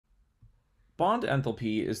Bond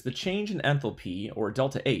enthalpy is the change in enthalpy, or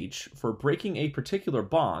delta H, for breaking a particular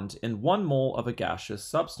bond in 1 mole of a gaseous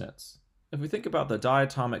substance. If we think about the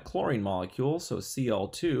diatomic chlorine molecule, so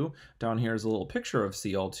Cl2, down here is a little picture of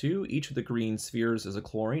Cl2. Each of the green spheres is a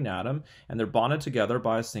chlorine atom, and they're bonded together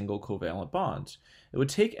by a single covalent bond. It would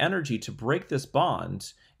take energy to break this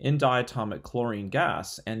bond in diatomic chlorine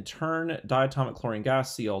gas and turn diatomic chlorine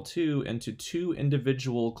gas, Cl2, into 2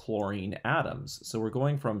 individual chlorine atoms. So we're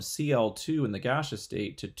going from Cl2 in the gaseous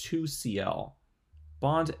state to 2Cl.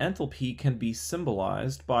 Bond enthalpy can be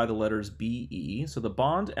symbolized by the letters Be. So the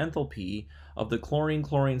bond enthalpy of the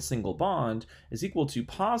chlorine-chlorine single bond is equal to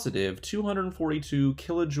positive 242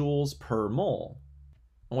 kilojoules per mole.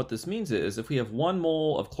 And what this means is if we have 1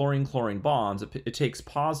 mole of chlorine-chlorine bonds, it takes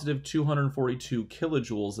positive 242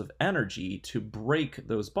 kilojoules of energy to break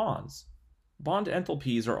those bonds. Bond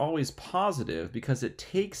enthalpies are always positive because it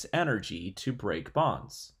takes energy to break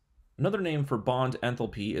bonds. Another name for bond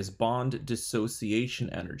enthalpy is bond dissociation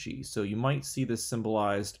energy. So you might see this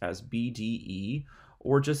symbolized as BDE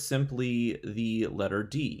or just simply the letter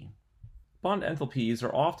D. Bond enthalpies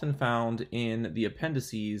are often found in the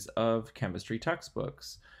appendices of chemistry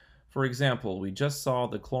textbooks. For example, we just saw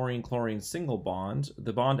the chlorine-chlorine single bond.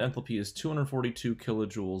 The bond enthalpy is 242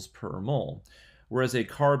 kilojoules per mole. Whereas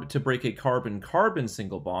to break a carbon-carbon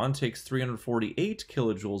single bond takes 348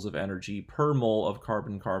 kilojoules of energy per mole of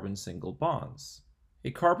carbon-carbon single bonds.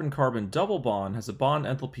 A carbon-carbon double bond has a bond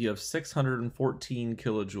enthalpy of 614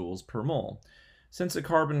 kilojoules per mole. Since a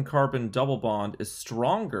carbon-carbon double bond is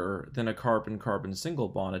stronger than a carbon-carbon single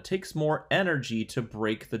bond, it takes more energy to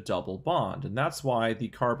break the double bond, and that's why the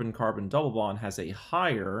carbon-carbon double bond has a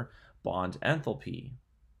higher bond enthalpy.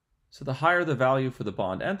 So the higher the value for the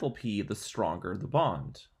bond enthalpy, the stronger the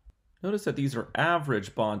bond. Notice that these are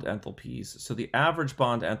average bond enthalpies, so the average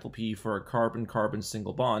bond enthalpy for a carbon-carbon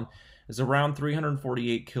single bond is around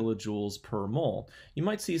 348 kilojoules per mole. You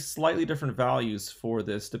might see slightly different values for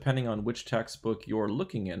this depending on which textbook you're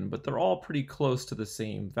looking in, but they're all pretty close to the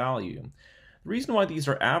same value. The reason why these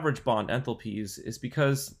are average bond enthalpies is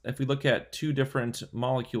because if we look at 2 different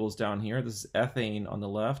molecules down here, this is ethane on the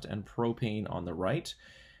left and propane on the right.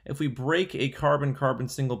 If we break a carbon-carbon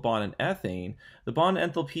single bond in ethane, the bond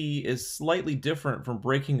enthalpy is slightly different from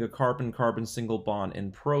breaking a carbon-carbon single bond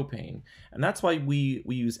in propane, and that's why we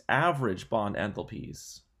use average bond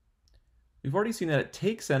enthalpies. We've already seen that it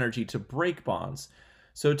takes energy to break bonds.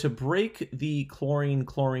 So to break the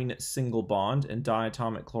chlorine-chlorine single bond in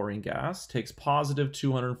diatomic chlorine gas takes positive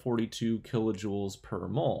 242 kilojoules per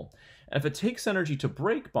mole. And if it takes energy to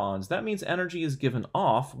break bonds, that means energy is given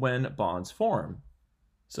off when bonds form.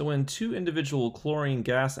 So when 2 individual chlorine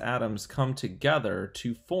gas atoms come together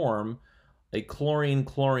to form a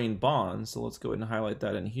chlorine-chlorine bond, so let's go ahead and highlight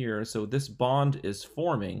that in here. So this bond is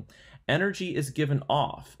forming, energy is given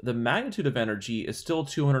off. The magnitude of energy is still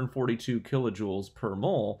 242 kilojoules per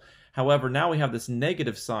mole. However, now we have this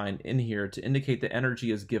negative sign in here to indicate that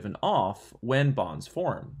energy is given off when bonds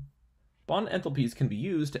form. Bond enthalpies can be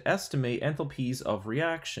used to estimate enthalpies of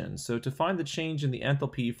reactions. So to find the change in the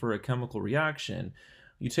enthalpy for a chemical reaction,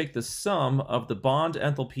 you take the sum of the bond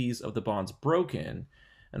enthalpies of the bonds broken,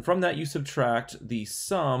 and from that you subtract the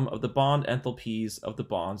sum of the bond enthalpies of the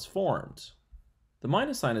bonds formed. The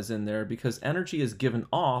minus sign is in there because energy is given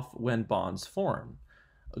off when bonds form.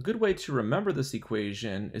 A good way to remember this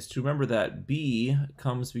equation is to remember that B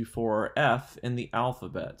comes before F in the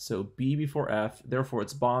alphabet. So B before F, therefore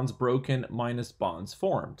it's bonds broken minus bonds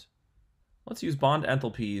formed. Let's use bond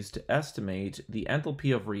enthalpies to estimate the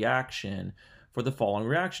enthalpy of reaction for the following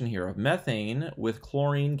reaction here of methane with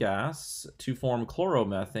chlorine gas to form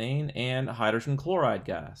chloromethane and hydrogen chloride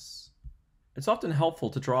gas. It's often helpful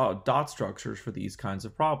to draw out dot structures for these kinds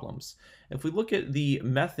of problems. If we look at the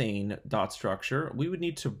methane dot structure, we would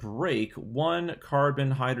need to break 1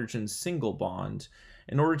 carbon-hydrogen single bond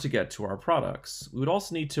in order to get to our products. We would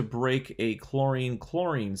also need to break a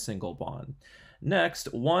chlorine-chlorine single bond.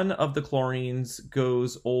 Next, one of the chlorines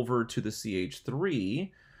goes over to the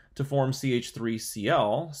CH3 to form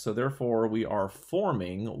CH3Cl, so therefore we are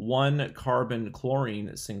forming 1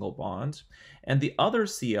 carbon-chlorine single bond, and the other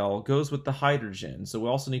Cl goes with the hydrogen, so we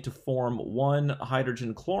also need to form 1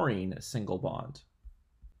 hydrogen-chlorine single bond.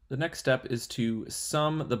 The next step is to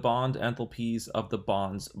sum the bond enthalpies of the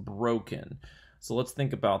bonds broken. So let's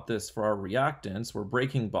think about this for our reactants. We're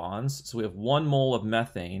breaking bonds, so we have 1 mole of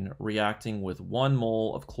methane reacting with 1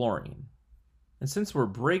 mole of chlorine. And since we're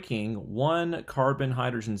breaking 1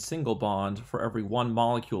 carbon-hydrogen single bond for every 1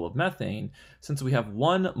 molecule of methane, since we have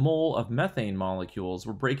 1 mole of methane molecules,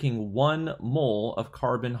 we're breaking 1 mole of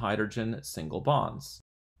carbon-hydrogen single bonds.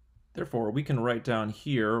 Therefore, we can write down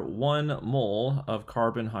here 1 mole of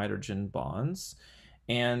carbon-hydrogen bonds,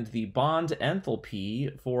 and the bond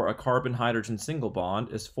enthalpy for a carbon-hydrogen single bond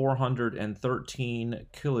is 413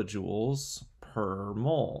 kilojoules per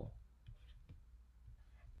mole.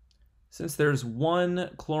 Since there's 1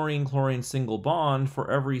 chlorine-chlorine single bond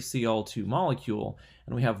for every Cl2 molecule,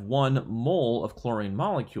 and we have 1 mole of chlorine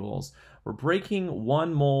molecules, we're breaking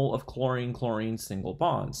 1 mole of chlorine-chlorine single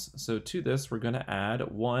bonds. So to this, we're going to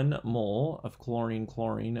add 1 mole of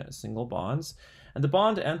chlorine-chlorine single bonds. And the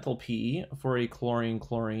bond enthalpy for a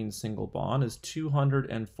chlorine-chlorine single bond is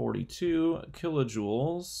 242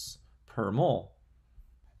 kilojoules per mole.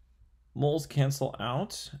 Moles cancel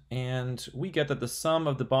out, and we get that the sum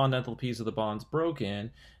of the bond enthalpies of the bonds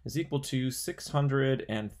broken is equal to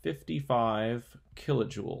 655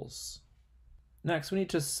 kilojoules. Next, we need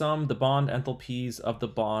to sum the bond enthalpies of the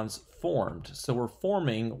bonds formed. So we're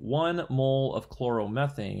forming 1 mole of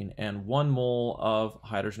chloromethane and 1 mole of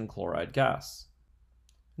hydrogen chloride gas.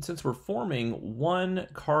 And since we're forming 1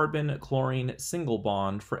 carbon-chlorine single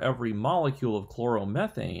bond for every molecule of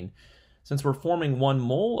chloromethane, since we're forming 1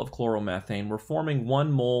 mole of chloromethane, we're forming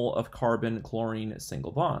 1 mole of carbon-chlorine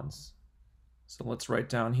single bonds. So let's write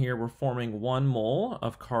down here, we're forming 1 mole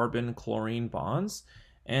of carbon-chlorine bonds,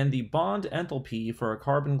 and the bond enthalpy for a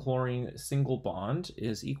carbon-chlorine single bond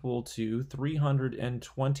is equal to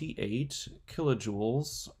 328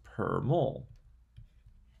 kilojoules per mole.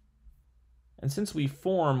 And since we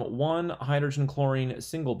form 1 hydrogen-chlorine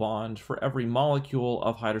single bond for every molecule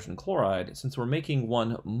of hydrogen chloride, since we're making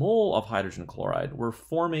 1 mole of hydrogen chloride, we're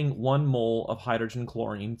forming 1 mole of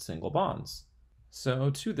hydrogen-chlorine single bonds.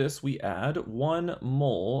 So to this, we add 1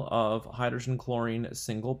 mole of hydrogen-chlorine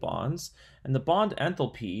single bonds, and the bond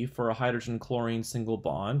enthalpy for a hydrogen-chlorine single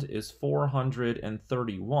bond is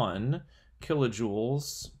 431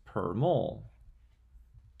 kilojoules per mole.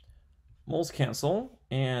 Moles cancel,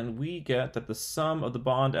 and we get that the sum of the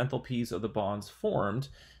bond enthalpies of the bonds formed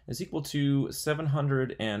is equal to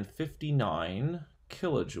 759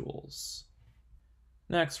 kilojoules.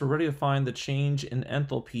 Next, we're ready to find the change in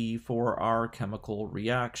enthalpy for our chemical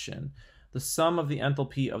reaction. The sum of the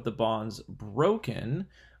enthalpy of the bonds broken,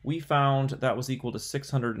 we found that was equal to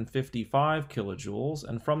 655 kilojoules,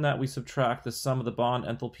 and from that we subtract the sum of the bond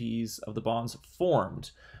enthalpies of the bonds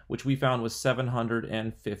formed, which we found was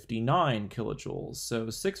 759 kilojoules. So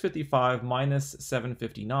 655 minus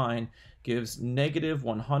 759 gives negative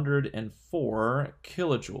 104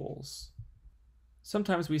 kilojoules.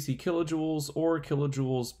 Sometimes we see kilojoules or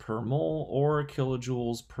kilojoules per mole or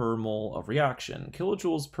kilojoules per mole of reaction.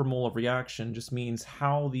 Kilojoules per mole of reaction just means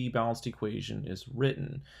how the balanced equation is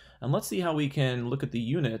written. And let's see how we can look at the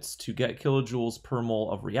units to get kilojoules per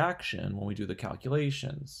mole of reaction when we do the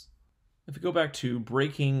calculations. If we go back to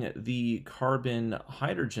breaking the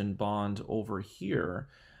carbon-hydrogen bond over here,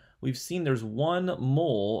 we've seen there's 1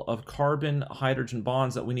 mole of carbon-hydrogen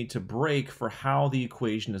bonds that we need to break for how the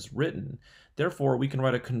equation is written. Therefore, we can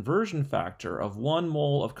write a conversion factor of 1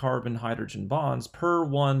 mole of carbon-hydrogen bonds per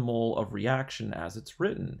 1 mole of reaction as it's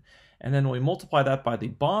written. And then when we multiply that by the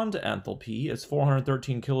bond enthalpy, it's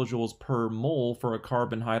 413 kilojoules per mole for a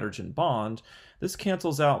carbon-hydrogen bond. This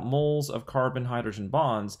cancels out moles of carbon-hydrogen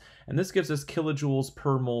bonds, and this gives us kilojoules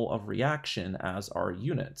per mole of reaction as our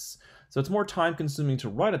units. So it's more time-consuming to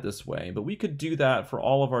write it this way, but we could do that for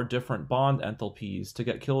all of our different bond enthalpies to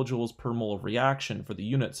get kilojoules per mole of reaction for the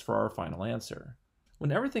units for our final answer.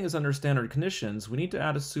 When everything is under standard conditions, we need to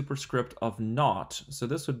add a superscript of naught. So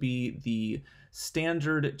this would be the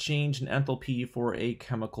standard change in enthalpy for a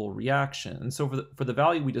chemical reaction. And so for the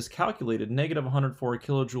value we just calculated, negative 104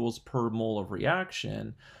 kilojoules per mole of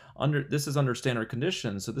reaction, this is under standard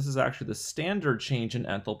conditions, so this is actually the standard change in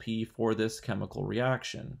enthalpy for this chemical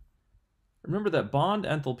reaction. Remember that bond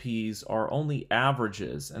enthalpies are only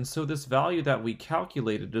averages, and so this value that we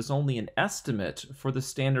calculated is only an estimate for the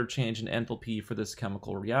standard change in enthalpy for this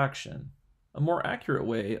chemical reaction. A more accurate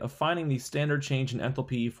way of finding the standard change in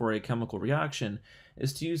enthalpy for a chemical reaction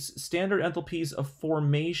is to use standard enthalpies of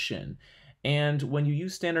formation. And when you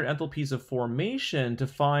use standard enthalpies of formation to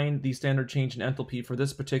find the standard change in enthalpy for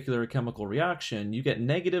this particular chemical reaction, you get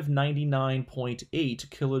negative 99.8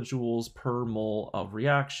 kilojoules per mole of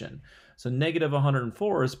reaction. So negative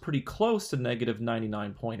 104 is pretty close to negative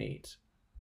 99.8.